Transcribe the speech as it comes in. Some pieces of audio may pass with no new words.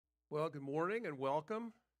Well, good morning and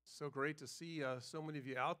welcome. So great to see so many of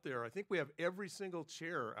you out there. I think we have every single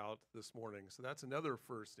chair out this morning, so that's another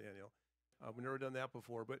first, Daniel. We've never done that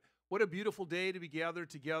before, but what a beautiful day to be gathered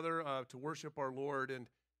together to worship our Lord. And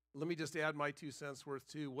let me just add my 2 cents worth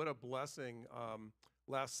too. What a blessing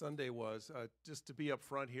last Sunday was, just to be up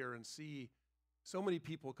front here and see so many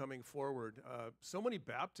people coming forward, so many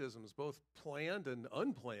baptisms, both planned and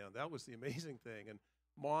unplanned. That was the amazing thing. And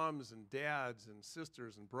moms and dads and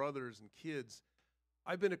sisters and brothers and kids.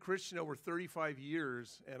 I've been a Christian over 35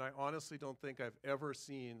 years, and I honestly don't think I've ever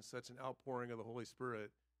seen such an outpouring of the Holy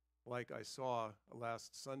Spirit like I saw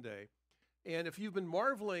last Sunday. And if you've been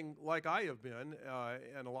marveling like I have been,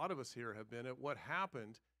 and a lot of us here have been, at what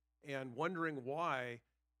happened and wondering why,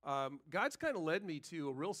 God's kind of led me to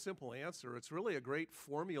a real simple answer. It's really a great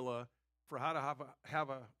formula for how to have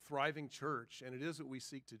a thriving church, and it is what we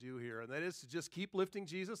seek to do here, and that is to just keep lifting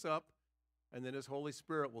Jesus up, and then His Holy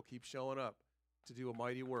Spirit will keep showing up to do a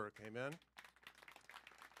mighty work. Amen?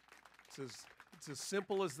 It's as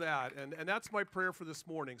simple as that, and that's my prayer for this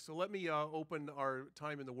morning. So let me open our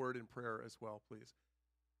time in the Word in prayer as well, please.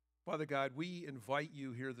 Father God, we invite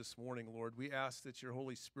You here this morning, Lord. We ask that Your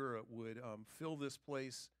Holy Spirit would fill this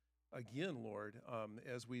place again, Lord,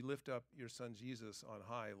 as we lift up Your Son Jesus on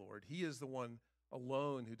high, Lord. He is the one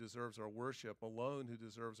alone who deserves our worship, alone who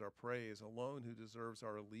deserves our praise, alone who deserves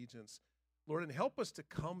our allegiance. Lord, and help us to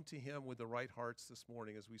come to Him with the right hearts this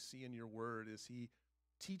morning as we see in Your word, as He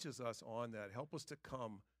teaches us on that. Help us to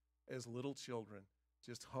come as little children,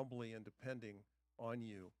 just humbly and depending on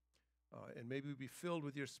You. And may we be filled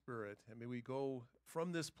with Your Spirit, and may we go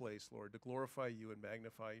from this place, Lord, to glorify You and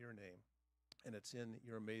magnify Your name. And it's in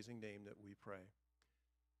Your amazing name that we pray.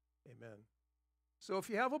 Amen. So if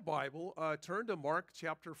you have a Bible, turn to Mark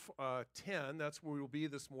chapter 10. That's where we will be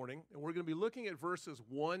this morning. And we're going to be looking at verses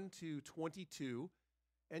 1 to 22.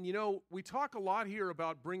 And you know, we talk a lot here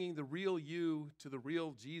about bringing the real you to the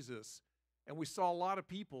real Jesus. And we saw a lot of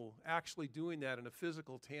people actually doing that in a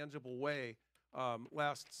physical, tangible way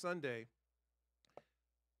last Sunday.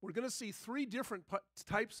 We're going to see three different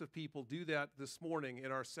types of people do that this morning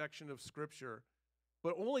in our section of Scripture,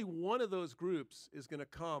 but only one of those groups is going to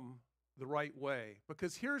come the right way.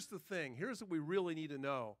 Because here's the thing, here's what we really need to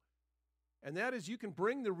know, and that is you can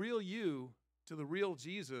bring the real you to the real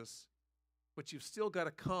Jesus, but you've still got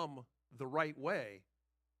to come the right way,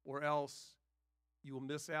 or else you will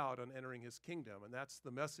miss out on entering His kingdom. And that's the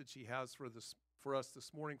message He has for us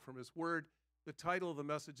this morning from His Word. The title of the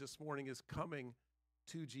message this morning is Coming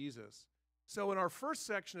to Jesus. So in our first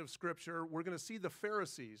section of Scripture, we're going to see the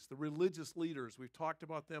Pharisees, the religious leaders. We've talked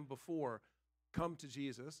about them before, come to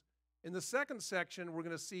Jesus. In the second section, we're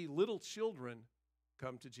going to see little children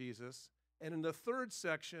come to Jesus. And in the third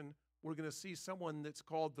section, we're going to see someone that's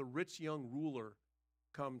called the rich young ruler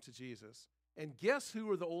come to Jesus. And guess who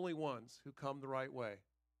are the only ones who come the right way?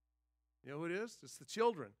 You know who it is? It's the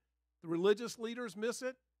children. The religious leaders miss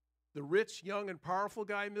it. The rich, young, and powerful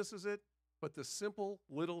guy misses it. But the simple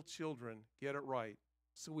little children get it right.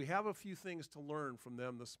 So we have a few things to learn from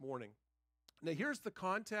them this morning. Now here's the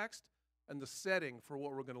context and the setting for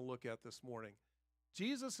what we're going to look at this morning.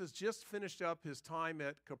 Jesus has just finished up His time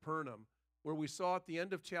at Capernaum, where we saw at the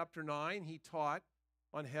end of chapter 9, He taught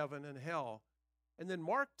on heaven and hell. And then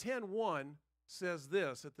Mark 10:1 says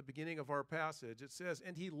this at the beginning of our passage. It says,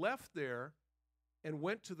 "And He left there and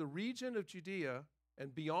went to the region of Judea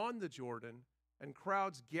and beyond the Jordan, and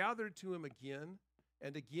crowds gathered to Him again,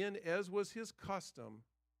 and again, as was His custom,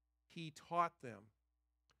 He taught them."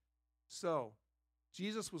 So,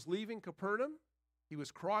 Jesus was leaving Capernaum. He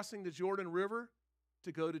was crossing the Jordan River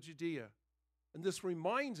to go to Judea. And this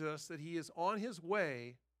reminds us that He is on His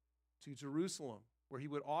way to Jerusalem, where He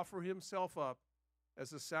would offer Himself up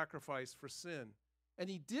as a sacrifice for sin. And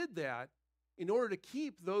He did that in order to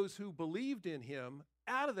keep those who believed in Him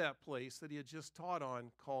out of that place that He had just taught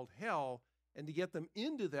on called hell, and to get them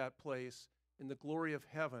into that place in the glory of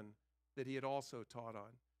heaven that He had also taught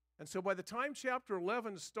on. And so by the time chapter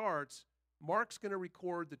 11 starts, Mark's going to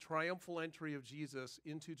record the triumphal entry of Jesus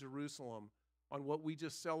into Jerusalem on what we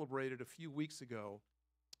just celebrated a few weeks ago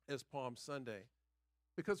as Palm Sunday.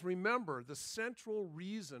 Because remember, the central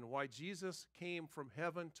reason why Jesus came from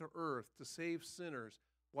heaven to earth to save sinners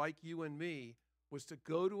like you and me was to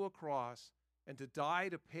go to a cross and to die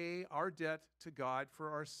to pay our debt to God for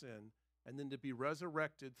our sin, and then to be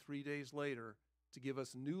resurrected 3 days later to give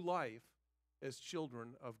us new life as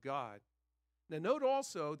children of God. Now note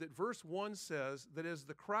also that verse 1 says that as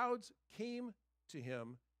the crowds came to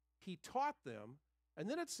Him, He taught them, and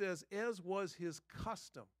then it says, as was His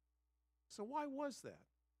custom. So why was that?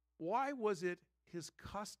 Why was it His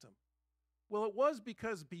custom? Well, it was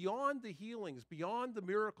because beyond the healings, beyond the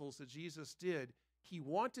miracles that Jesus did, he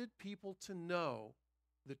wanted people to know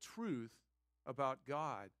the truth about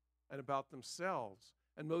God and about themselves,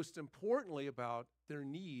 and most importantly, about their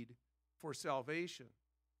need for salvation,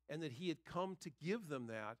 and that he had come to give them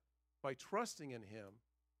that by trusting in him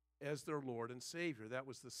as their Lord and Savior. That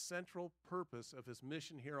was the central purpose of his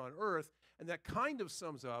mission here on earth, and that kind of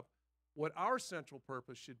sums up what our central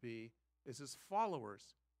purpose should be as his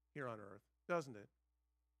followers here on earth, doesn't it?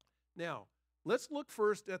 Now, let's look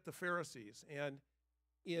first at the Pharisees, and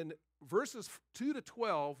in verses 2 to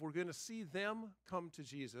 12, we're going to see them come to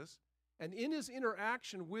Jesus, and in his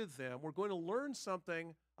interaction with them, we're going to learn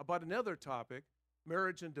something about another topic,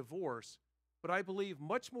 marriage and divorce. But I believe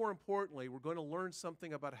much more importantly, we're going to learn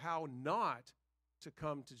something about how not to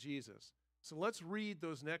come to Jesus. So let's read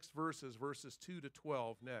those next verses, verses 2 to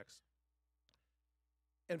 12 next.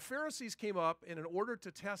 And Pharisees came up and in order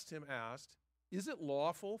to test him asked, "Is it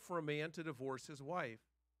lawful for a man to divorce his wife?"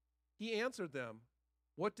 He answered them,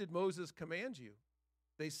 "What did Moses command you?"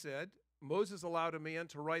 They said, "Moses allowed a man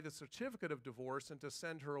to write a certificate of divorce and to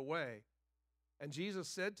send her away." And Jesus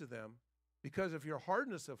said to them, "Because of your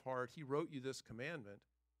hardness of heart, he wrote you this commandment.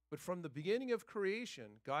 But from the beginning of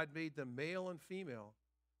creation, God made them male and female.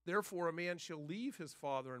 Therefore, a man shall leave his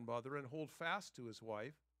father and mother and hold fast to his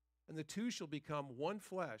wife, and the two shall become one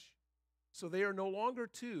flesh. So they are no longer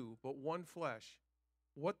two, but one flesh.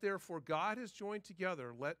 What therefore God has joined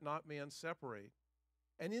together, let not man separate."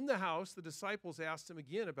 And in the house, the disciples asked him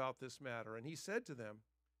again about this matter, and he said to them,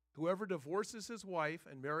 "Whoever divorces his wife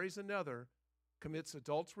and marries another commits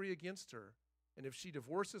adultery against her, and if she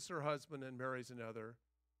divorces her husband and marries another,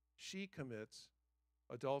 she commits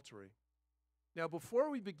adultery." Now, before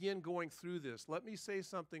we begin going through this, let me say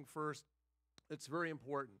something first that's very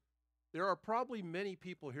important. There are probably many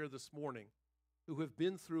people here this morning who have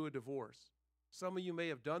been through a divorce. Some of you may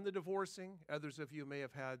have done the divorcing, others of you may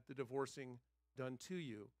have had the divorcing done to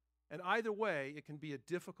you. And either way, it can be a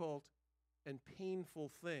difficult and painful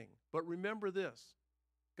thing. But remember this,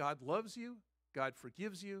 God loves you, God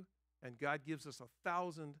forgives you, and God gives us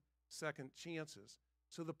 1,000 second chances.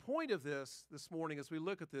 So the point of this morning as we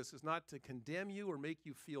look at this is not to condemn you or make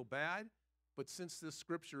you feel bad, but since this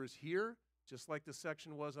scripture is here, just like the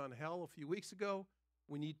section was on hell a few weeks ago,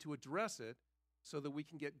 we need to address it so that we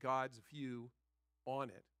can get God's view on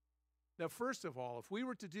it. Now, first of all, if we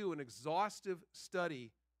were to do an exhaustive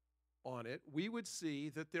study on it, we would see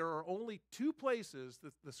that there are only two places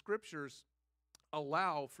that the scriptures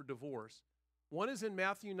allow for divorce. One is in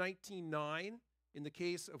Matthew 19:9, in the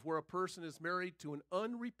case of where a person is married to an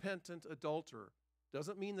unrepentant adulterer.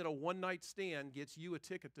 Doesn't mean that a one-night stand gets you a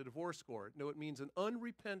ticket to divorce court. No, it means an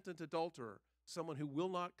unrepentant adulterer, someone who will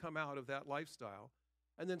not come out of that lifestyle.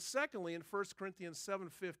 And then secondly, in 1 Corinthians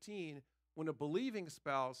 7:15, when a believing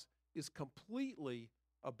spouse is completely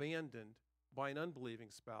abandoned by an unbelieving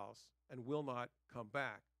spouse and will not come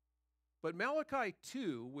back. But Malachi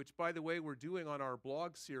 2, which, by the way, we're doing on our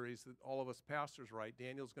blog series that all of us pastors write.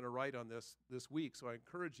 Daniel's going to write on this week, so I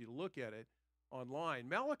encourage you to look at it online.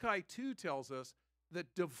 Malachi 2 tells us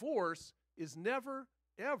that divorce is never,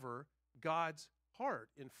 ever God's heart.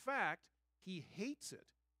 In fact, he hates it,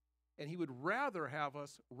 and he would rather have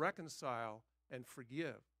us reconcile and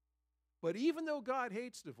forgive. But even though God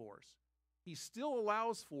hates divorce, he still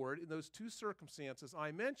allows for it in those two circumstances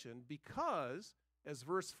I mentioned because, as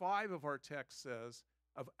verse 5 of our text says,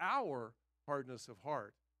 of our hardness of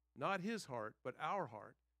heart. Not his heart, but our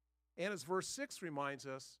heart. And as verse 6 reminds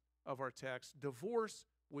us of our text, divorce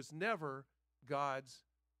was never God's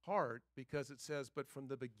heart because it says, but from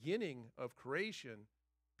the beginning of creation,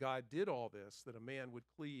 God did all this, that a man would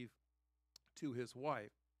cleave to his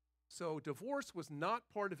wife. So divorce was not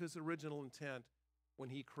part of his original intent when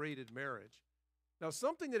he created marriage. Now,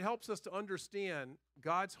 something that helps us to understand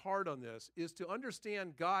God's heart on this is to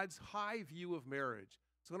understand God's high view of marriage.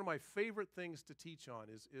 It's one of my favorite things to teach on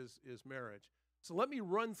is marriage. So let me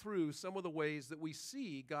run through some of the ways that we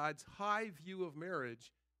see God's high view of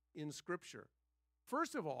marriage in Scripture.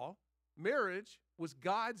 First of all, marriage was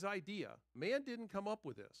God's idea. Man didn't come up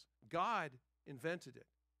with this. God invented it.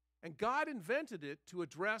 And God invented it to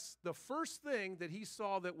address the first thing that he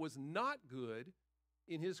saw that was not good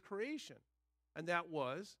in his creation. And that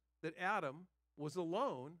was that Adam was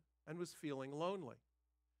alone and was feeling lonely.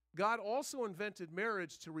 God also invented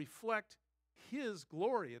marriage to reflect his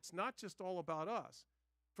glory. It's not just all about us.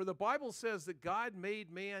 For the Bible says that God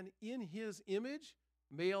made man in his image,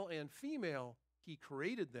 male and female, he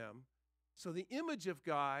created them. So the image of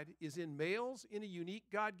God is in males in a unique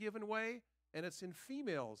God-given way, and it's in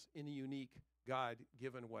females in a unique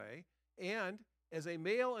God-given way. And as a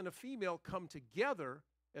male and a female come together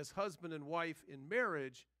as husband and wife in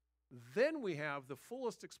marriage, then we have the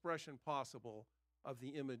fullest expression possible of the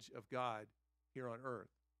image of God here on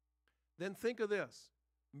earth. Then think of this.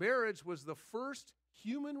 Marriage was the first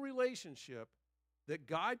human relationship that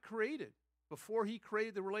God created before he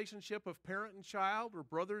created the relationship of parent and child or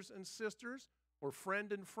brothers and sisters or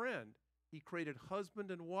friend and friend. He created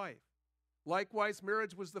husband and wife. Likewise,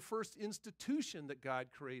 marriage was the first institution that God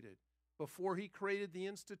created before he created the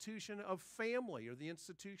institution of family or the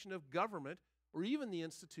institution of government or even the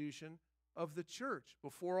institution of the church.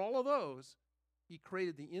 Before all of those, he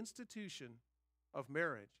created the institution of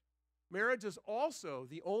marriage. Marriage is also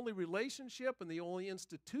the only relationship and the only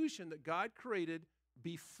institution that God created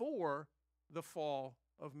before the fall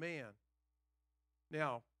of man.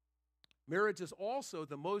 Now, marriage is also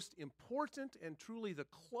the most important and truly the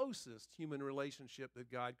closest human relationship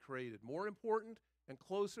that God created. More important and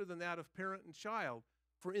closer than that of parent and child.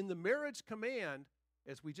 For in the marriage command,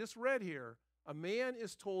 as we just read here, a man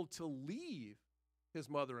is told to leave his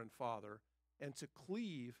mother and father and to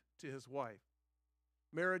cleave to his wife.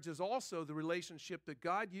 Marriage is also the relationship that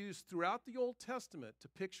God used throughout the Old Testament to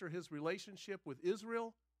picture his relationship with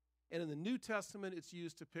Israel, and in the New Testament it's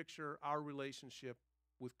used to picture our relationship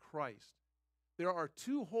with Christ. There are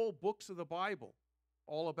 2 whole books of the Bible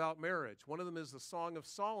all about marriage. One of them is the Song of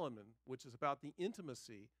Solomon, which is about the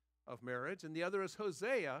intimacy of marriage, and the other is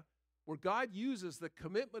Hosea, where God uses the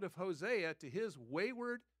commitment of Hosea to his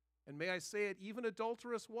wayward, and may I say it, even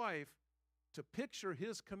adulterous wife, to picture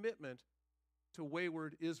his commitment to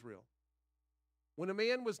wayward Israel. When a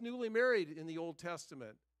man was newly married in the Old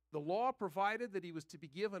Testament, the law provided that he was to be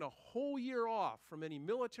given a whole year off from any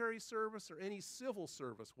military service or any civil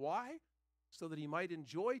service. Why? So that he might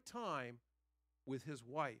enjoy time with his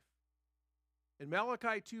wife. In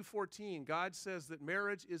Malachi 2:14, God says that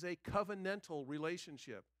marriage is a covenantal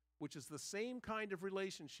relationship, which is the same kind of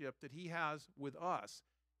relationship that he has with us,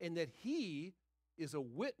 and that he is a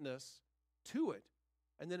witness to it.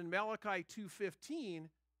 And then in Malachi 2:15,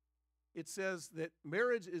 it says that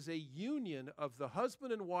marriage is a union of the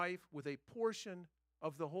husband and wife with a portion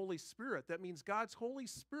of the Holy Spirit. That means God's Holy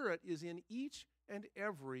Spirit is in each and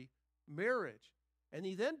every marriage. And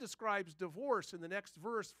he then describes divorce in the next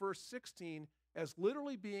verse, verse 16, as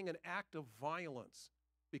literally being an act of violence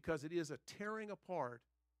because it is a tearing apart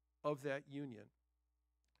of that union.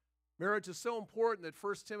 Marriage is so important that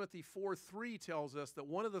 1 Timothy 4:3 tells us that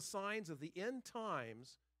one of the signs of the end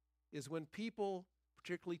times is when people,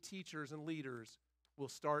 particularly teachers and leaders, will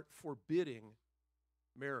start forbidding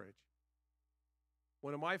marriage.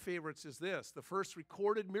 One of my favorites is this. The first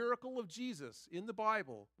recorded miracle of Jesus in the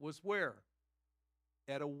Bible was where?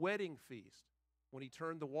 At a wedding feast, when he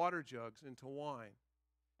turned the water jugs into wine.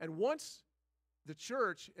 And once the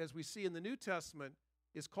church, as we see in the New Testament,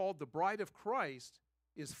 is called the bride of Christ,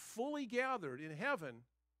 is fully gathered in heaven,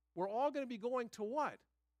 we're all going to be going to what?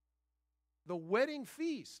 The wedding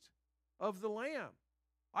feast of the Lamb.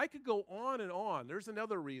 I could go on and on. There's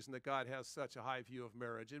another reason that God has such a high view of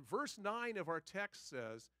marriage. In verse 9 of our text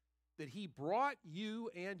says that he brought you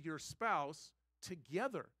and your spouse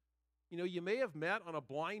together. You know, you may have met on a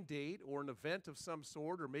blind date or an event of some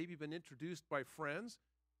sort, or maybe been introduced by friends.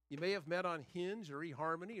 You may have met on Hinge or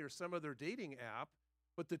eHarmony or some other dating app.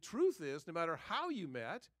 But the truth is, no matter how you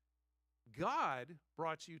met, God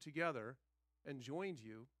brought you together and joined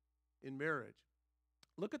you in marriage.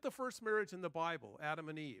 Look at the first marriage in the Bible, Adam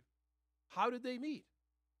and Eve. How did they meet?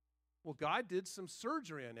 Well, God did some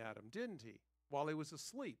surgery on Adam, didn't he, while he was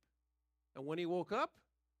asleep. And when he woke up,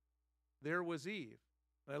 there was Eve.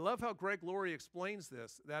 And I love how Greg Laurie explains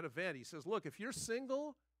that event. He says, look, if you're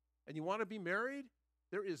single and you want to be married,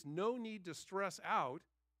 there is no need to stress out.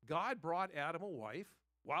 God brought Adam a wife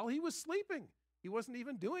while he was sleeping. He wasn't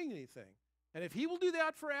even doing anything. And if he will do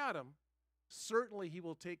that for Adam, certainly he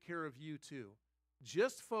will take care of you too.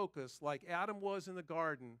 Just focus, like Adam was in the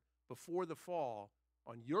garden before the fall,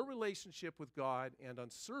 on your relationship with God and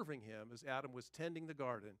on serving him as Adam was tending the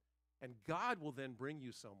garden. And God will then bring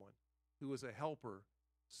you someone who is a helper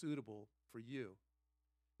suitable for you.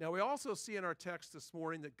 Now, we also see in our text this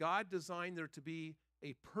morning that God designed there to be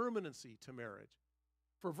a permanency to marriage.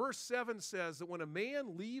 For verse 7 says that when a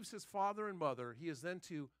man leaves his father and mother, he is then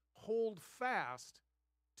to hold fast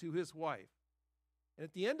to his wife. And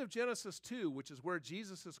at the end of Genesis 2, which is where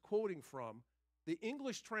Jesus is quoting from, the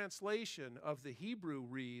English translation of the Hebrew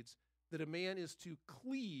reads that a man is to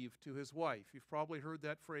cleave to his wife. You've probably heard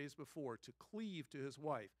that phrase before, to cleave to his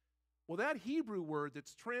wife. Well, that Hebrew word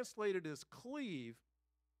that's translated as cleave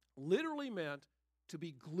literally meant to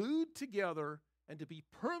be glued together and to be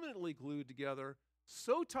permanently glued together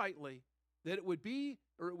so tightly that it would be,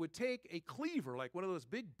 or it would take a cleaver, like one of those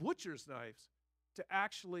big butcher's knives, to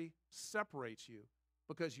actually separate you,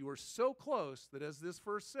 because you are so close that, as this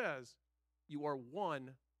verse says, you are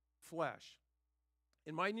one flesh.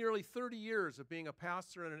 In my nearly 30 years of being a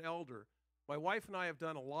pastor and an elder, my wife and I have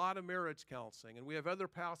done a lot of marriage counseling, and we have other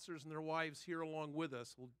pastors and their wives here along with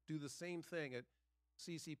us. We'll do the same thing at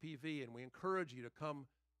CCPV, and we encourage you to come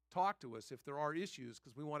talk to us if there are issues,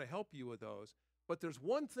 because we want to help you with those. But there's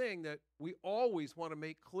one thing that we always want to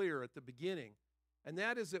make clear at the beginning, and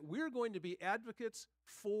that is that we're going to be advocates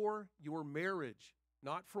for your marriage,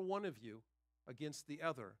 not for one of you against the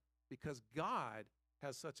other, because God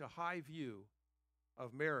has such a high view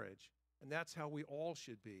of marriage, and that's how we all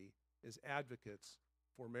should be, as advocates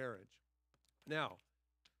for marriage. Now,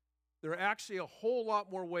 there are actually a whole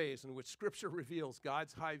lot more ways in which Scripture reveals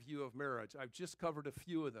God's high view of marriage. I've just covered a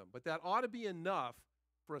few of them, but that ought to be enough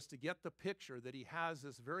for us to get the picture that he has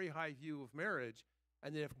this very high view of marriage,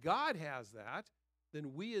 and that if God has that,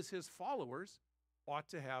 then we as his followers ought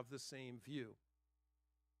to have the same view.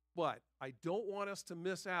 But I don't want us to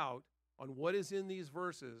miss out on what is in these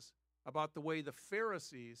verses about the way the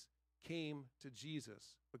Pharisees came to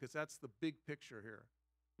Jesus, because that's the big picture here.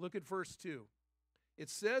 Look at verse 2. It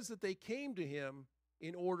says that they came to him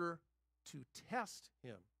in order to test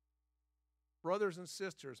him. Brothers and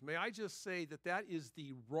sisters, may I just say that that is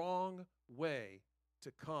the wrong way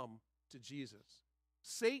to come to Jesus.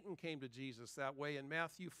 Satan came to Jesus that way in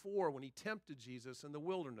Matthew 4 when he tempted Jesus in the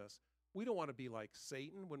wilderness. We don't want to be like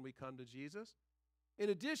Satan when we come to Jesus. In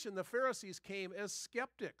addition, the Pharisees came as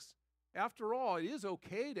skeptics. After all, it is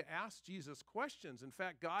okay to ask Jesus questions. In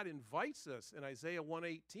fact, God invites us in Isaiah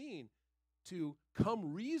 1:18 to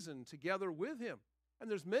come reason together with him. And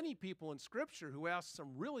there's many people in Scripture who ask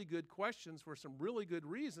some really good questions for some really good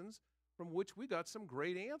reasons, from which we got some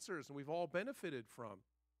great answers and we've all benefited from,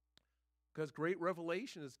 because great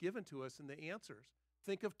revelation is given to us in the answers.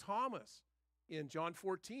 Think of Thomas in John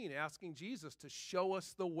 14 asking Jesus to show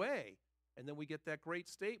us the way. And then we get that great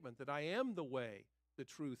statement that I am the way, the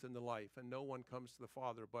truth, and the life, and no one comes to the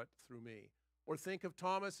Father but through me. Or think of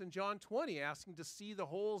Thomas in John 20 asking to see the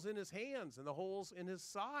holes in his hands and the holes in his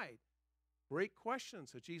side. Great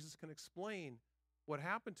questions so Jesus can explain what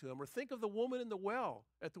happened to him. Or think of the woman at the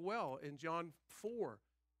well in John 4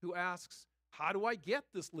 who asks, how do I get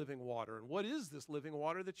this living water? And what is this living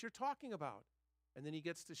water that you're talking about? And then he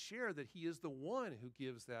gets to share that he is the one who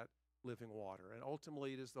gives that living water. And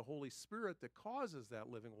ultimately, it is the Holy Spirit that causes that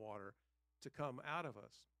living water to come out of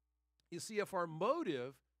us. You see, if our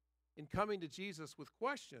motive in coming to Jesus with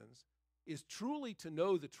questions is truly to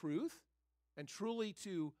know the truth and truly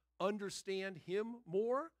to understand him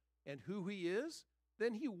more and who he is,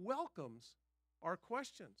 then he welcomes our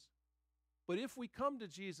questions. But if we come to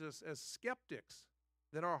Jesus as skeptics,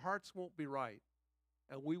 then our hearts won't be right,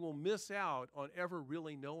 and we will miss out on ever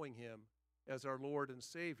really knowing him as our Lord and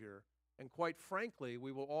Savior. And quite frankly,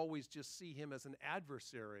 we will always just see him as an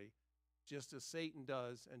adversary, just as Satan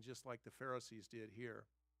does and just like the Pharisees did here.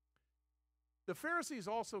 The Pharisees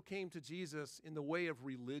also came to Jesus in the way of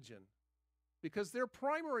religion, because their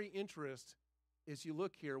primary interest, as you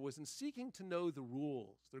look here, was in seeking to know the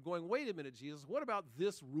rules. They're going, wait a minute, Jesus, what about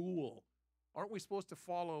this rule? Aren't we supposed to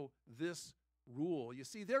follow this rule? You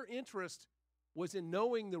see, their interest was in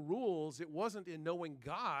knowing the rules. It wasn't in knowing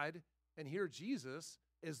God, and here Jesus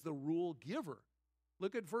as the rule giver.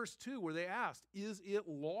 Look at verse 2 where they asked, is it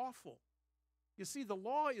lawful? You see, the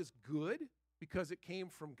law is good because it came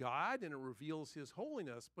from God and it reveals his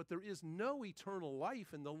holiness, but there is no eternal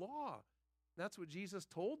life in the law. That's what Jesus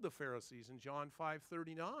told the Pharisees in John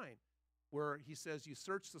 5:39, where he says, you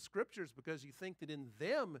search the Scriptures because you think that in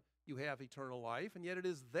them you have eternal life, and yet it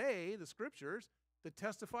is they, the Scriptures, that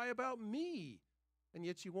testify about me, and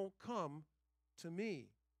yet you won't come to me.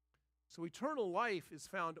 So eternal life is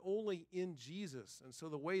found only in Jesus, and so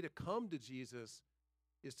the way to come to Jesus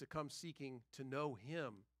is to come seeking to know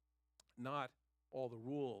him, not all the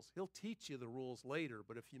rules. He'll teach you the rules later,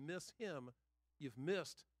 but if you miss him, you've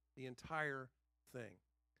missed the entire thing.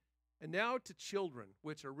 And now to children,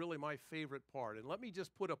 which are really my favorite part. And let me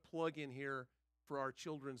just put a plug in here for our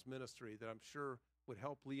children's ministry that I'm sure would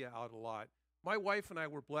help Leah out a lot. My wife and I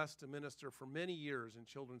were blessed to minister for many years in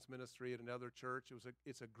children's ministry at another church.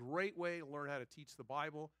 It's a great way to learn how to teach the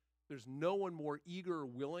Bible. There's no one more eager or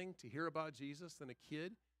willing to hear about Jesus than a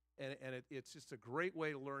kid. And it's just a great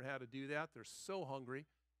way to learn how to do that. They're so hungry.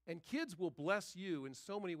 And kids will bless you in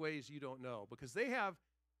so many ways you don't know, because they have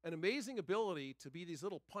an amazing ability to be these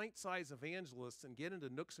little pint-sized evangelists and get into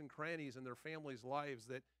nooks and crannies in their families' lives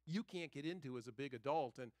that you can't get into as a big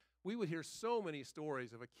adult. And we would hear so many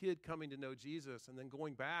stories of a kid coming to know Jesus and then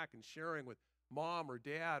going back and sharing with mom or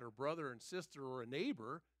dad or brother and sister or a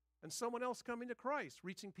neighbor, and someone else coming to Christ,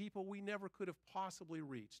 reaching people we never could have possibly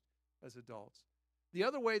reached as adults. The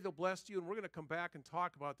other way they'll bless you, and we're going to come back and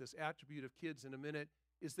talk about this attribute of kids in a minute,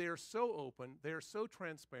 is they are so open, they are so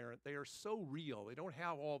transparent, they are so real. They don't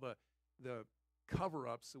have all the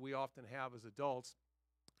cover-ups that we often have as adults.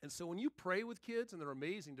 And so when you pray with kids, and they're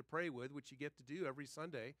amazing to pray with, which you get to do every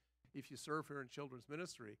Sunday if you serve here in children's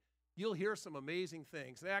ministry, you'll hear some amazing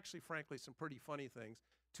things, and actually, frankly, some pretty funny things.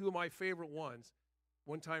 Two of my favorite ones,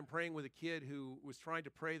 one time praying with a kid who was trying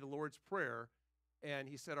to pray the Lord's Prayer, and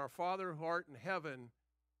he said, "Our Father who art in heaven,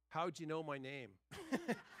 how'd you know my name?"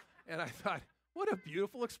 And I thought, what a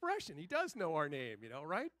beautiful expression. He does know our name,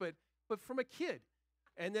 right? But from a kid.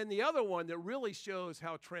 And then the other one that really shows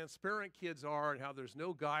how transparent kids are and how there's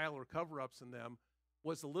no guile or cover-ups in them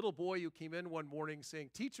was the little boy who came in one morning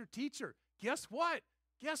saying, "Teacher, teacher, guess what?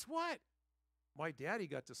 Guess what? My daddy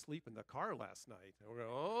got to sleep in the car last night." And we're going,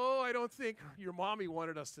 "Oh, I don't think your mommy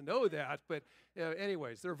wanted us to know that." But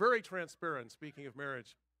anyways, they're very transparent, speaking of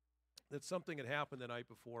marriage, that something had happened the night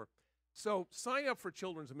before. So sign up for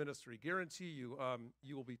children's ministry. Guarantee you,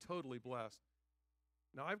 you will be totally blessed.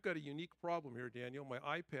 Now, I've got a unique problem here, Daniel. My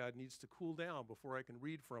iPad needs to cool down before I can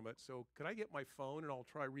read from it. So could I get my phone, and I'll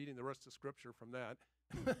try reading the rest of Scripture from that.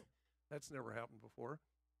 That's never happened before.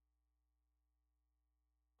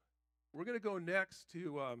 We're going to go next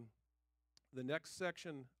to the next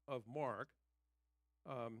section of Mark.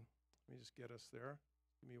 Let me just get us there.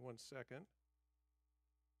 Give me 1 second.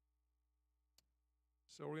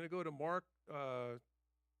 So we're going to go to Mark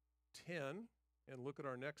 10 and look at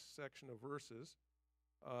our next section of verses,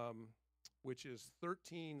 which is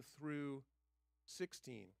 13 through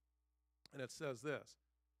 16. And it says this: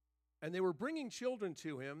 "And they were bringing children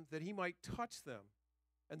to him that he might touch them.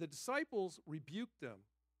 And the disciples rebuked them.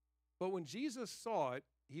 But when Jesus saw it,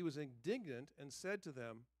 he was indignant and said to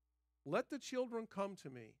them, 'Let the children come to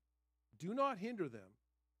me. Do not hinder them,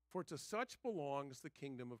 for to such belongs the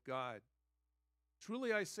kingdom of God.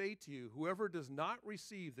 Truly I say to you, whoever does not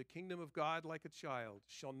receive the kingdom of God like a child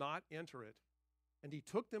shall not enter it.' And he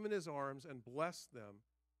took them in his arms and blessed them,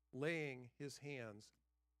 laying his hands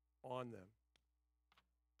on them."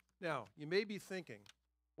 Now, you may be thinking,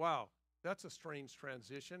 wow, that's a strange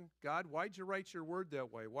transition. God, why'd you write your word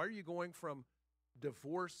that way? Why are you going from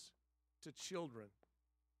divorce to children?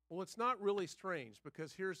 Well, it's not really strange,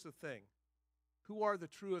 because here's the thing. Who are the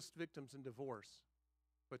truest victims in divorce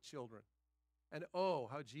but children? And oh,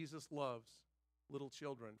 how Jesus loves little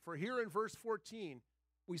children. For here in verse 14,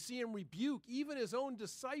 we see him rebuke even his own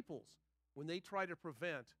disciples when they try to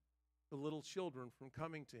prevent the little children from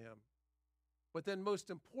coming to him. But then most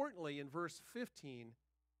importantly, in verse 15,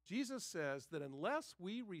 Jesus says that unless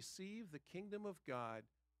we receive the kingdom of God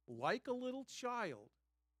like a little child,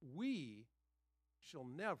 we shall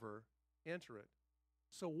never enter it.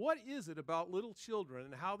 So what is it about little children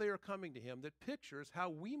and how they are coming to him that pictures how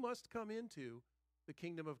we must come into the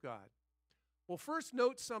kingdom of God? Well, first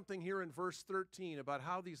note something here in verse 13 about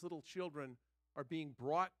how these little children are being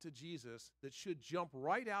brought to Jesus that should jump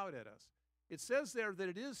right out at us. It says there that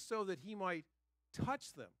it is so that he might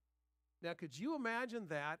touch them. Now, could you imagine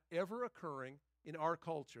that ever occurring in our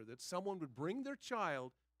culture, that someone would bring their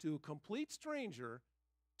child to a complete stranger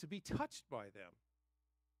to be touched by them?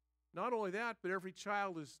 Not only that, but every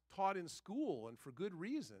child is taught in school, and for good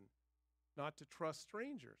reason, not to trust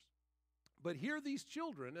strangers. But here these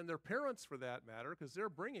children, and their parents for that matter, because they're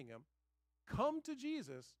bringing them, come to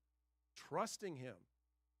Jesus trusting him.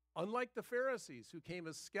 Unlike the Pharisees who came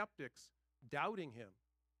as skeptics, doubting him.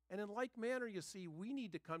 And in like manner, you see, we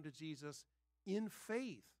need to come to Jesus in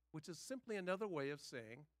faith, which is simply another way of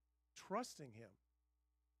saying trusting him.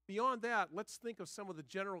 Beyond that, let's think of some of the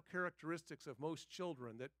general characteristics of most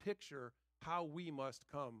children that picture how we must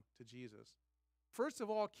come to Jesus. First of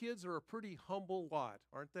all, kids are a pretty humble lot,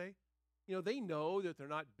 aren't they? They know that they're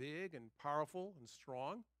not big and powerful and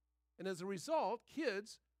strong. And as a result,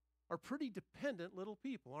 kids are pretty dependent little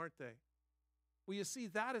people, aren't they? Well, you see,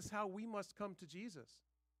 that is how we must come to Jesus,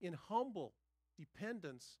 in humble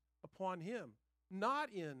dependence upon him, not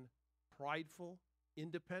in prideful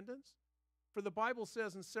independence. For the Bible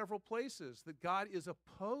says in several places that God is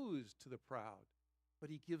opposed to the proud, but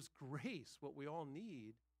he gives grace, what we all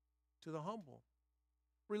need, to the humble.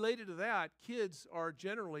 Related to that, kids are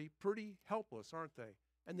generally pretty helpless, aren't they?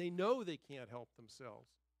 And they know they can't help themselves.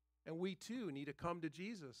 And we too need to come to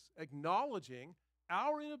Jesus, acknowledging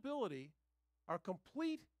our inability, our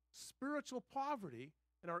complete spiritual poverty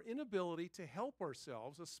and our inability to help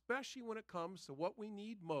ourselves, especially when it comes to what we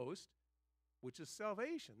need most, which is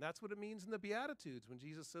salvation. That's what it means in the Beatitudes when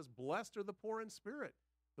Jesus says, "Blessed are the poor in spirit,"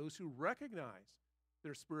 those who recognize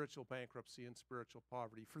their spiritual bankruptcy and spiritual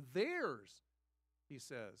poverty. For theirs, he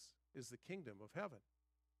says, is the kingdom of heaven.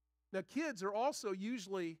 Now, kids are also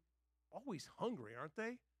usually always hungry, aren't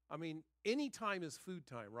they? I mean, any time is food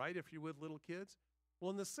time, right, if you're with little kids?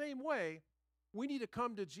 Well, in the same way, we need to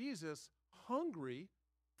come to Jesus hungry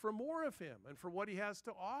for more of him and for what he has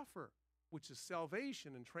to offer, which is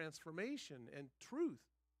salvation and transformation and truth.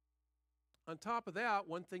 On top of that,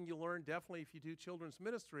 one thing you learn definitely if you do children's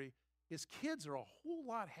ministry is kids are a whole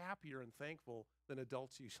lot happier and thankful than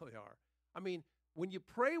adults usually are. I mean, when you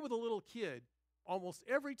pray with a little kid, almost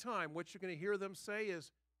every time what you're going to hear them say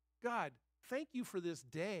is, "God, thank you for this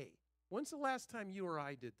day." When's the last time you or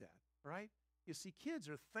I did that, right? You see, kids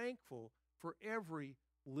are thankful for every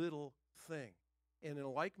little thing. And in a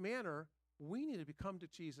like manner, we need to come to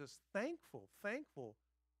Jesus thankful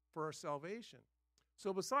for our salvation.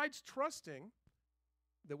 So besides trusting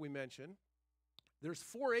that we mentioned, there's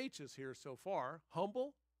 4 H's here so far: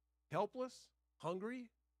 humble, helpless,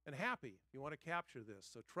 hungry, and happy. You want to capture this.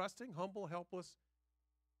 So trusting, humble, helpless,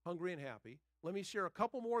 hungry, and happy. Let me share a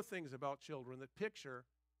couple more things about children that picture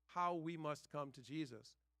how we must come to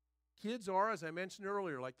Jesus. Kids are, as I mentioned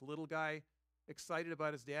earlier, like the little guy excited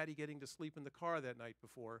about his daddy getting to sleep in the car that night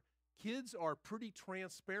before. Kids are pretty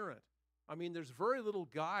transparent. I mean, there's very little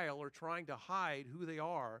guile or trying to hide who they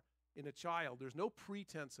are in a child. There's no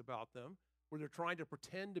pretense about them where they're trying to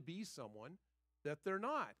pretend to be someone that they're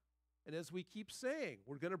not. And as we keep saying,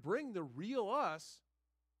 we're going to bring the real us,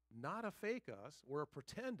 not a fake us or a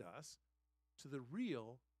pretend us, to the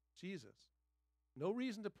real Jesus. No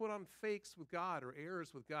reason to put on fakes with God or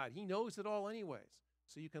airs with God. He knows it all anyways.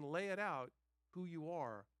 So you can lay it out who you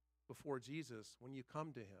are before Jesus when you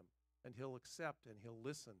come to him. And he'll accept and he'll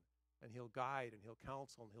listen and he'll guide and he'll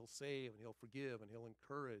counsel and he'll save and he'll forgive and he'll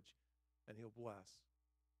encourage and he'll bless.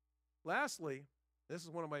 Lastly, this is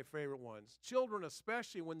one of my favorite ones. Children,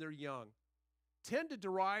 especially when they're young, tend to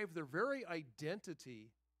derive their very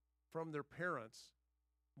identity from their parents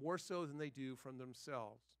more so than they do from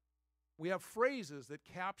themselves. We have phrases that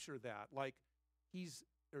capture that, like he's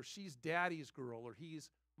or she's daddy's girl or he's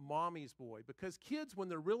mommy's boy, because kids, when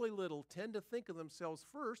they're really little, tend to think of themselves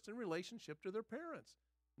first in relationship to their parents,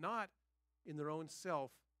 not in their own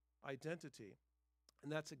self-identity.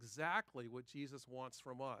 And that's exactly what Jesus wants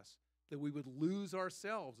from us, that we would lose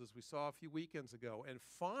ourselves, as we saw a few weekends ago, and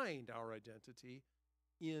find our identity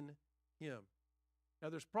in him. Now,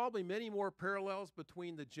 there's probably many more parallels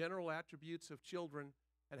between the general attributes of children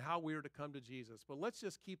and how we are to come to Jesus, but let's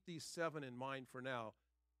just keep these 7 in mind for now.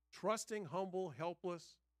 Trusting, humble,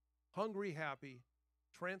 helpless, hungry, happy,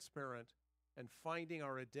 transparent, and finding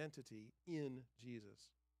our identity in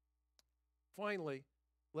Jesus. Finally,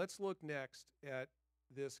 let's look next at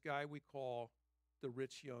this guy we call the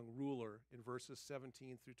rich young ruler in verses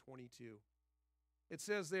 17 through 22. It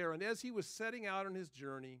says there, "And as he was setting out on his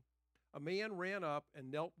journey, a man ran up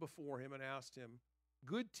and knelt before him and asked him,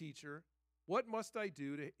 'Good teacher, what must I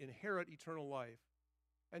do to inherit eternal life?'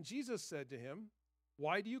 And Jesus said to him,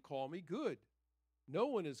 'Why do you call me good? No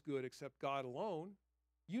one is good except God alone.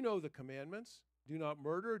 You know the commandments. Do not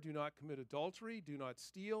murder, do not commit adultery, do not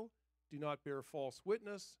steal, do not bear false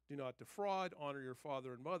witness, do not defraud, honor your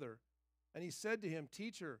father and mother.' And he said to him,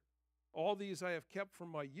 'Teacher, all these I have kept from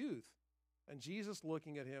my youth.' And Jesus,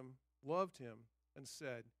 looking at him, loved him and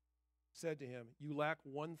said to him, 'You lack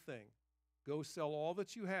one thing. Go sell all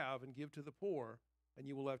that you have and give to the poor, and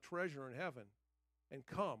you will have treasure in heaven. And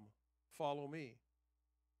come, follow me.'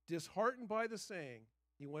 Disheartened by the saying,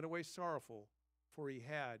 he went away sorrowful, for he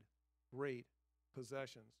had great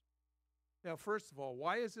possessions." Now, first of all,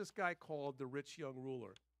 why is this guy called the rich young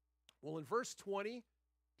ruler? Well, in verse 20,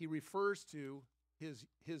 he refers to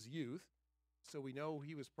his youth, so we know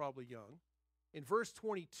he was probably young. In verse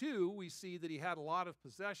 22, we see that he had a lot of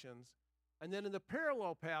possessions. And then in the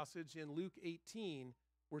parallel passage in Luke 18,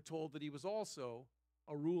 we're told that he was also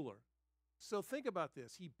a ruler. So think about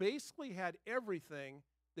this. He basically had everything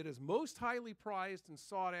that is most highly prized and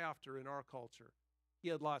sought after in our culture. He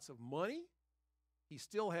had lots of money, he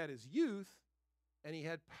still had his youth, and he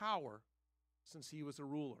had power since he was a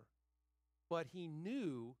ruler. But he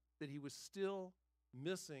knew that he was still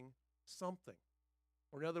missing something.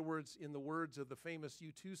 Or in other words, in the words of the famous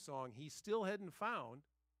U2 song, he still hadn't found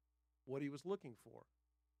what he was looking for,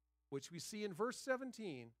 which we see in verse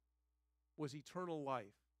 17 was eternal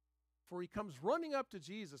life. For he comes running up to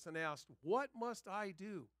Jesus and asks, "What must I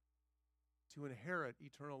do to inherit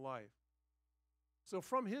eternal life?" So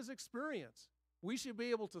from his experience, we should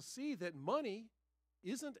be able to see that money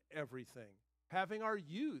isn't everything. Having our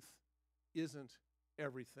youth isn't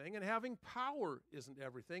everything, and having power isn't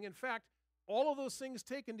everything. In fact, all of those things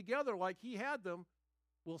taken together like he had them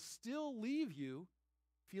will still leave you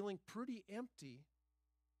feeling pretty empty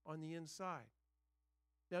on the inside.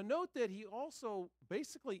 Now note that he also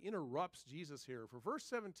basically interrupts Jesus here. For verse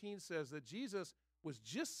 17 says that Jesus was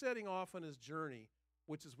just setting off on his journey,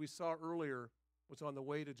 which, as we saw earlier, was on the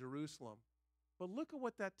way to Jerusalem. But look at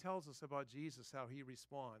what that tells us about Jesus, how he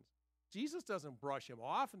responds. Jesus doesn't brush him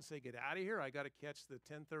off and say, get out of here, I got to catch the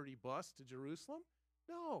 10:30 bus to Jerusalem.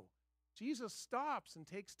 No, Jesus stops and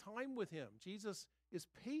takes time with him. Jesus is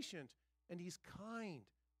patient and he's kind.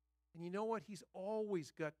 And you know what? He's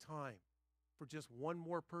always got time for just one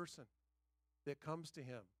more person that comes to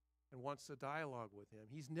him and wants to dialogue with him.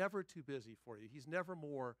 He's never too busy for you. He's never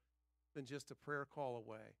more than just a prayer call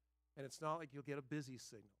away. And it's not like you'll get a busy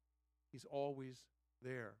signal. He's always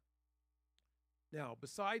there. Now,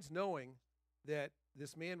 besides knowing that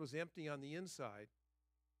this man was empty on the inside,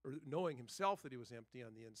 or knowing himself that he was empty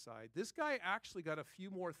on the inside, this guy actually got a few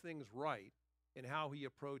more things right in how he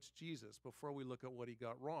approached Jesus before we look at what he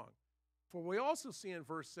got wrong. For we also see in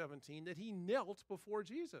verse 17 that he knelt before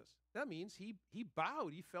Jesus. That means he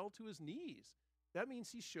bowed, he fell to his knees. That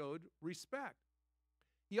means he showed respect.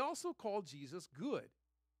 He also called Jesus good,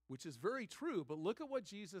 which is very true, but look at what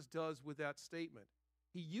Jesus does with that statement.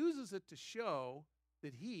 He uses it to show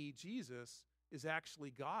that he, Jesus, is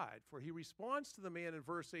actually God. For he responds to the man in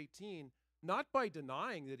verse 18, not by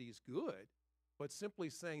denying that he's good, but simply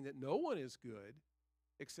saying that no one is good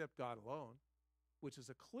except God alone, which is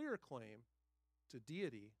a clear claim to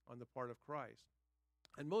deity on the part of Christ.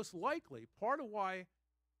 And most likely, part of why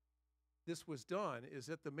this was done is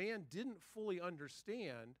that the man didn't fully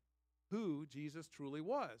understand who Jesus truly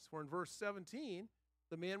was. For in verse 17,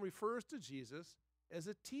 the man refers to Jesus as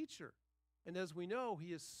a teacher. And as we know, he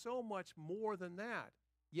is so much more than that.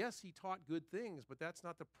 Yes, he taught good things, but that's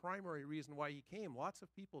not the primary reason why he came. Lots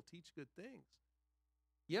of people teach good things.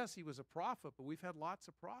 Yes, he was a prophet, but we've had lots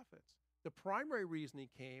of prophets. The primary reason he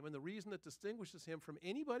came, and the reason that distinguishes him from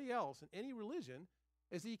anybody else in any religion,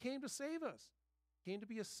 is that he came to save us. He came to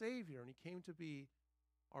be a Savior, and he came to be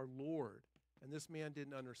our Lord. And this man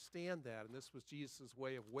didn't understand that, and this was Jesus'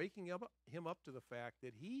 way of waking him up to the fact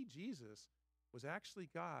that he, Jesus, was actually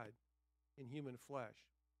God in human flesh.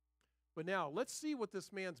 But now, let's see what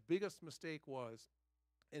this man's biggest mistake was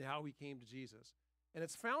and how he came to Jesus. And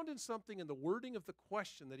it's found in something in the wording of the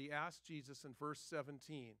question that he asked Jesus in verse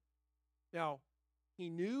 17. Now,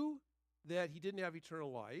 he knew that he didn't have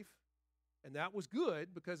eternal life, and that was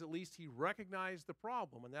good because at least he recognized the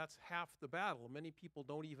problem, and that's half the battle. Many people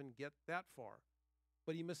don't even get that far.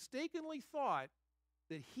 But he mistakenly thought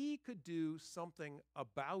that he could do something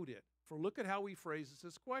about it. For look at how he phrases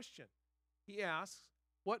his question. He asks,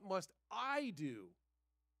 what must I do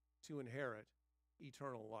to inherit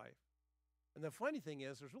eternal life? And the funny thing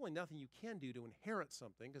is, there's really nothing you can do to inherit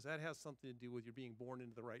something because that has something to do with your being born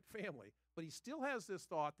into the right family. But he still has this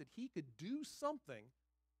thought that he could do something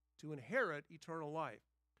to inherit eternal life.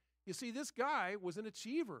 You see, this guy was an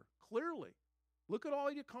achiever, clearly. Look at all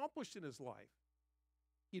he'd accomplished in his life.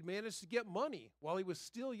 He'd managed to get money while he was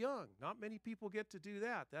still young. Not many people get to do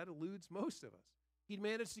that. That eludes most of us. He'd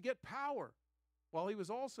managed to get power while he was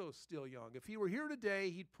also still young. If he were here today,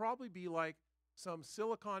 he'd probably be like some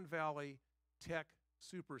Silicon Valley tech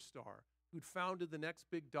superstar who'd founded the next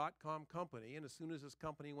big dot-com company, and as soon as his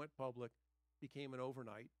company went public, became an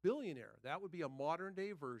overnight billionaire. That would be a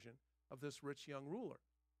modern-day version of this rich young ruler.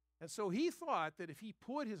 And so he thought that if he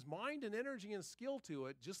put his mind and energy and skill to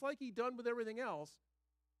it, just like he'd done with everything else,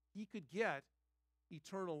 he could get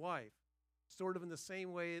eternal life. Sort of in the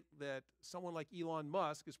same way that someone like Elon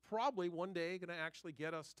Musk is probably one day going to actually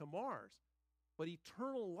get us to Mars. But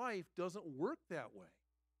eternal life doesn't work that way.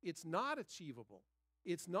 It's not achievable.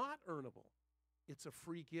 It's not earnable. It's a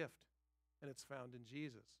free gift, and it's found in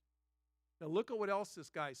Jesus. Now look at what else this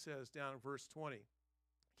guy says down in verse 20.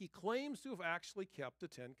 He claims to have actually kept the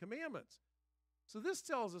 10 Commandments. So this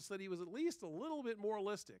tells us that he was at least a little bit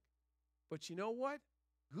moralistic. But you know what?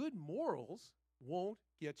 Good morals won't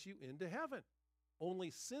get you into heaven. Only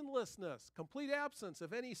sinlessness, complete absence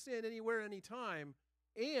of any sin anywhere, anytime,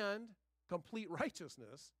 and complete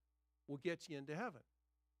righteousness will get you into heaven.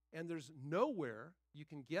 And there's nowhere you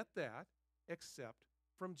can get that except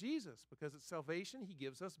from Jesus, because at salvation, he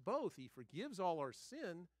gives us both. He forgives all our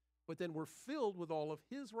sin, but then we're filled with all of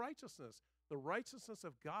his righteousness, the righteousness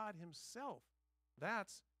of God himself.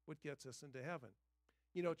 That's what gets us into heaven.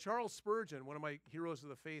 You know, Charles Spurgeon, one of my heroes of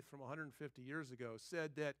the faith from 150 years ago,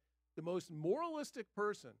 said that The most moralistic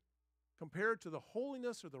person, compared to the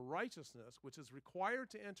holiness or the righteousness which is required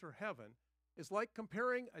to enter heaven, is like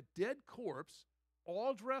comparing a dead corpse,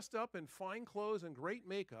 all dressed up in fine clothes and great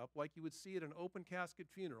makeup, like you would see at an open casket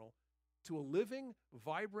funeral, to a living,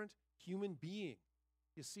 vibrant human being.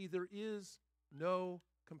 You see, there is no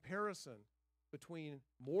comparison between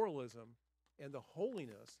moralism and the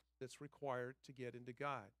holiness that's required to get into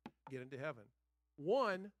God, get into heaven.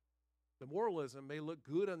 One, the moralism may look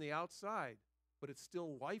good on the outside, but it's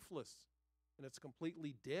still lifeless and it's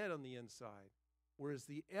completely dead on the inside. Whereas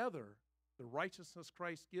the other, the righteousness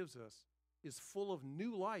Christ gives us, is full of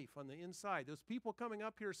new life on the inside. Those people coming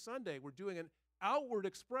up here Sunday were doing an outward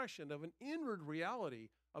expression of an inward reality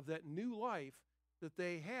of that new life that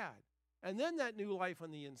they had. And then that new life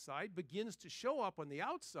on the inside begins to show up on the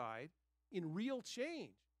outside in real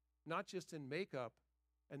change, not just in makeup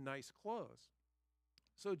and nice clothes.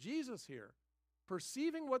 So Jesus here,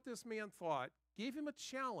 perceiving what this man thought, gave him a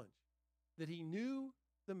challenge that he knew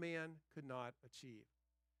the man could not achieve.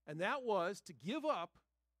 And that was to give up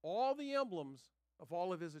all the emblems of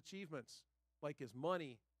all of his achievements, like his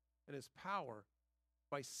money and his power,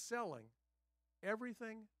 by selling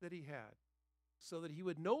everything that he had so that he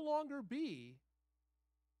would no longer be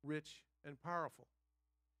rich and powerful.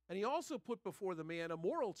 And he also put before the man a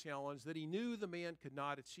moral challenge that he knew the man could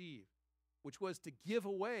not achieve, which was to give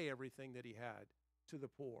away everything that he had to the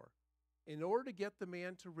poor, in order to get the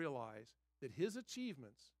man to realize that his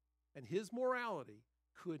achievements and his morality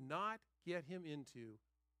could not get him into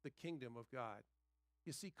the kingdom of God.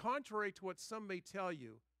 You see, contrary to what some may tell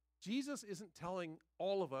you, Jesus isn't telling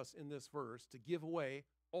all of us in this verse to give away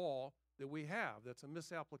all that we have. That's a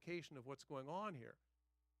misapplication of what's going on here.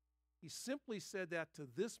 He simply said that to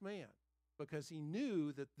this man because he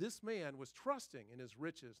knew that this man was trusting in his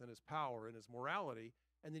riches and his power and his morality,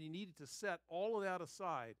 and that he needed to set all of that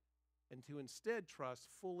aside and to instead trust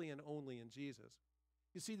fully and only in Jesus.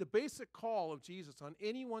 You see, the basic call of Jesus on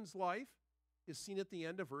anyone's life is seen at the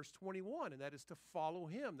end of verse 21, and that is to follow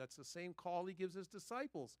him. That's the same call he gives his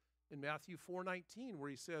disciples in Matthew 4:19, where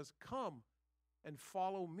he says, "Come and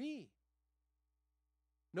follow me."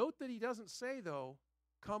 Note that he doesn't say, though,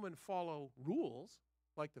 "Come and follow rules,"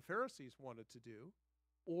 like the Pharisees wanted to do,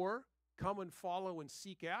 or "come and follow and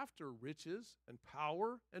seek after riches and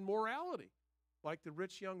power and morality," like the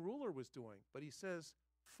rich young ruler was doing. But he says,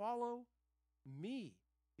 "Follow me."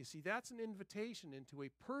 You see, that's an invitation into a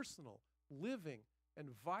personal, living, and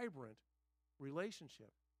vibrant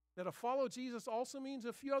relationship. Now, to follow Jesus also means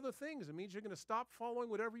a few other things. It means you're going to stop following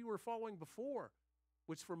whatever you were following before,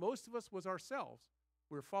 which for most of us was ourselves.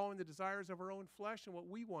 We were following the desires of our own flesh and what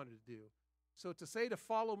we wanted to do. So to say to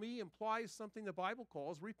follow me implies something the Bible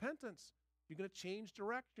calls repentance. You're going to change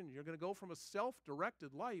direction. You're going to go from a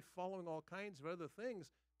self-directed life, following all kinds of other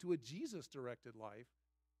things, to a Jesus-directed life,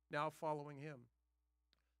 now following him.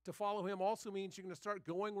 To follow him also means you're going to start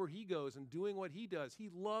going where he goes and doing what he does. He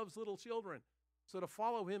loves little children. So to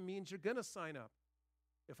follow him means you're going to sign up,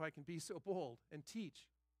 if I can be so bold, and teach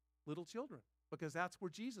little children, because that's where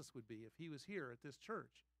Jesus would be if he was here at this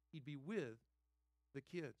church. He'd be with the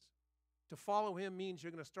kids. To follow him means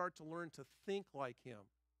you're going to start to learn to think like him,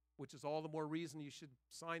 which is all the more reason you should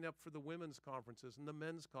sign up for the women's conferences and the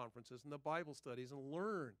men's conferences and the Bible studies and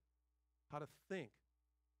learn how to think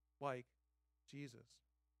like Jesus.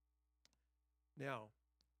 Now,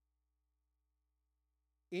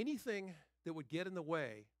 anything that would get in the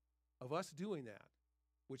way of us doing that,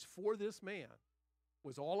 which for this man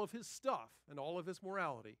was all of his stuff and all of his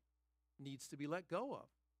morality, needs to be let go of.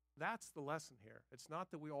 That's the lesson here. It's not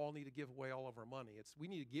that we all need to give away all of our money. It's we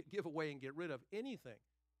need to give away and get rid of anything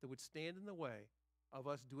that would stand in the way of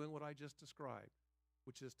us doing what I just described,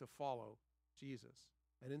 which is to follow Jesus.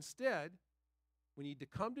 And instead, we need to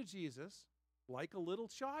come to Jesus like a little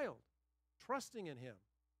child, trusting in him,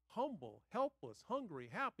 humble, helpless, hungry,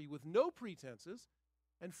 happy, with no pretenses,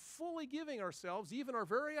 and fully giving ourselves, even our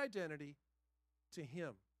very identity, to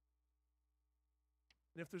him.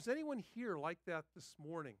 And if there's anyone here like that this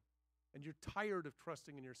morning, and you're tired of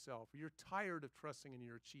trusting in yourself, or you're tired of trusting in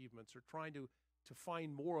your achievements, or trying to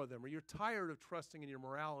find more of them, or you're tired of trusting in your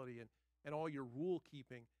morality and all your rule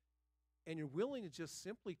keeping, and you're willing to just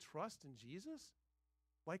simply trust in Jesus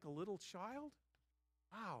like a little child,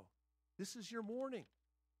 wow, this is your morning.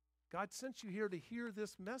 God sent you here to hear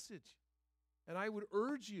this message. And I would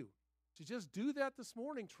urge you to just do that this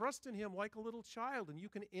morning. Trust in him like a little child, and you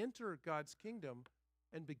can enter God's kingdom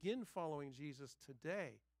and begin following Jesus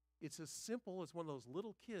today. It's as simple as one of those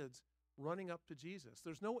little kids running up to Jesus.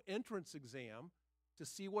 There's no entrance exam to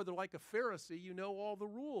see whether, like a Pharisee, you know all the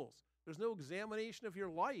rules. There's no examination of your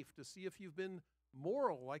life to see if you've been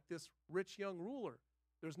moral like this rich young ruler.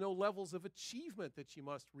 There's no levels of achievement that you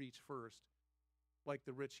must reach first like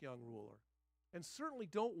the rich young ruler. And certainly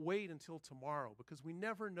don't wait until tomorrow, because we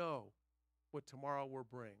never know what tomorrow will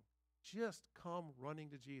bring. Just come running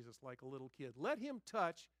to Jesus like a little kid. Let him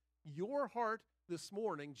touch your heart this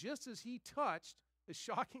morning, just as he touched, as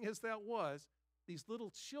shocking as that was, these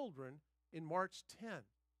little children in Mark 10.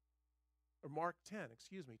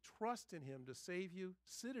 Trust in him to save you,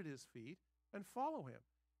 sit at his feet, and follow him.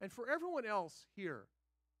 And for everyone else here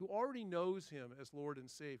who already knows him as Lord and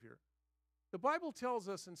Savior, the Bible tells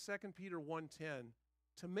us in 2 Peter 1:10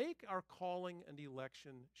 to make our calling and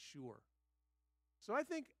election sure. So I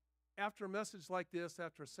think after a message like this,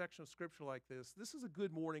 after a section of Scripture like this is a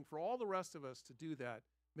good morning for all the rest of us to do that.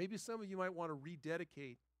 Maybe some of you might want to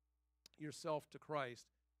rededicate yourself to Christ,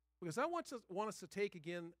 because I want us to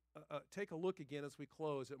take a look again as we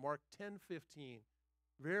close at Mark 10:15,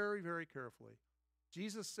 very, very carefully.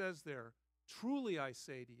 Jesus says there, "Truly I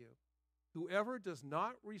say to you, whoever does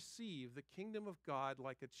not receive the kingdom of God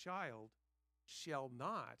like a child shall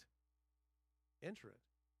not enter it."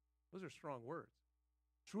 Those are strong words.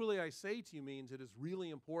 Truly I say to you means it is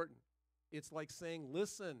really important. It's like saying,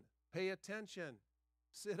 listen, pay attention,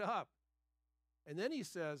 sit up. And then he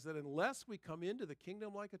says that unless we come into the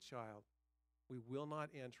kingdom like a child, we will not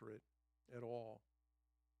enter it at all.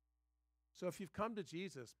 So if you've come to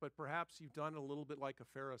Jesus, but perhaps you've done it a little bit like a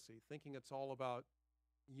Pharisee, thinking it's all about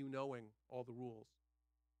you knowing all the rules,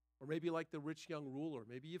 or maybe like the rich young ruler,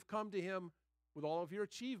 maybe you've come to him with all of your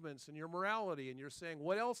achievements and your morality, and you're saying,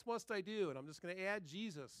 what else must I do? And I'm just going to add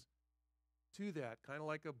Jesus to that, kind of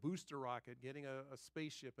like a booster rocket getting a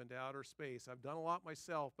spaceship into outer space. I've done a lot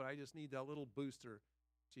myself, but I just need that little booster,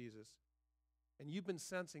 Jesus. And you've been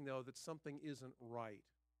sensing, though, that something isn't right.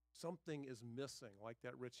 Something is missing, like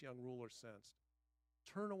that rich young ruler sensed.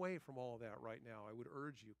 Turn away from all of that right now. I would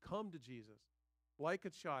urge you, come to Jesus like a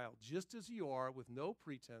child, just as you are, with no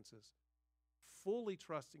pretenses, fully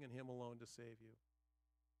trusting in him alone to save you.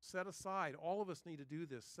 Set aside, all of us need to do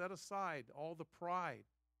this, set aside all the pride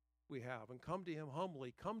we have and come to him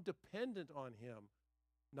humbly. Come dependent on him,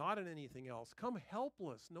 not in anything else. Come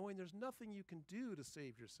helpless, knowing there's nothing you can do to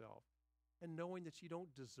save yourself and knowing that you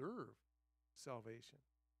don't deserve salvation.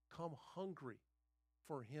 Come hungry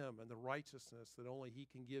for him and the righteousness that only he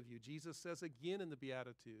can give you. Jesus says again in the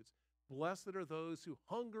Beatitudes, blessed are those who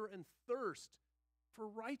hunger and thirst for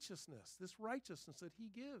righteousness, this righteousness that he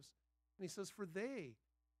gives. And he says, for they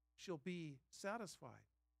shall be satisfied.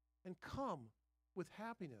 And come with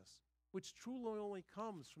happiness, which truly only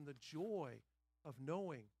comes from the joy of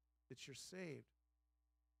knowing that you're saved.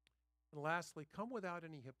 And lastly, come without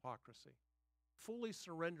any hypocrisy, fully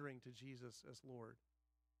surrendering to Jesus as Lord.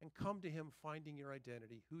 And come to him finding your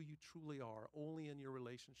identity, who you truly are, only in your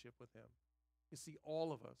relationship with him. You see,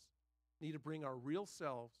 all of us need to bring our real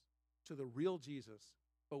selves to the real Jesus,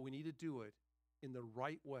 but we need to do it in the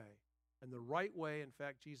right way. And the right way, in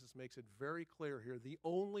fact, Jesus makes it very clear here, the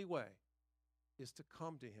only way is to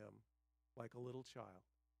come to him like a little child.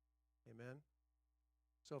 Amen?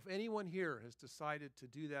 So if anyone here has decided to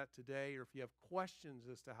do that today, or if you have questions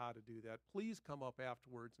as to how to do that, please come up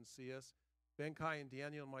afterwards and see us. Ben Kai and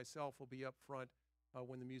Daniel and myself will be up front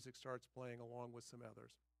when the music starts playing, along with some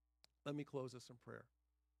others. Let me close us in prayer.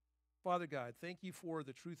 Father God, thank you for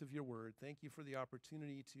the truth of your word. Thank you for the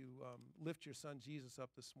opportunity to lift your son Jesus up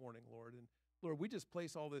this morning, Lord. And Lord, we just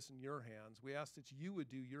place all this in your hands. We ask that you would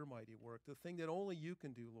do your mighty work, the thing that only you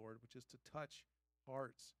can do, Lord, which is to touch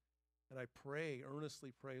hearts. And I pray,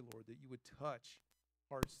 earnestly pray, Lord, that you would touch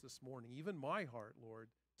hearts this morning, even my heart, Lord.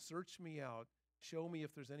 Search me out. Show me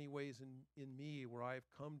if there's any ways in me where I've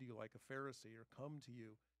come to you like a Pharisee, or come to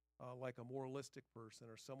you like a moralistic person,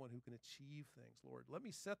 or someone who can achieve things, Lord. Let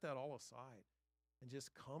me set that all aside and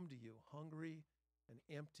just come to you hungry and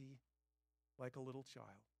empty like a little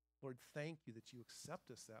child. Lord, thank you that you accept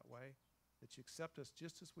us that way, that you accept us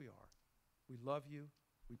just as we are. We love you,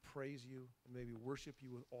 we praise you, and may we worship you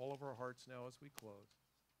with all of our hearts now as we close.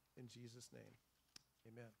 In Jesus' name,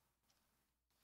 amen.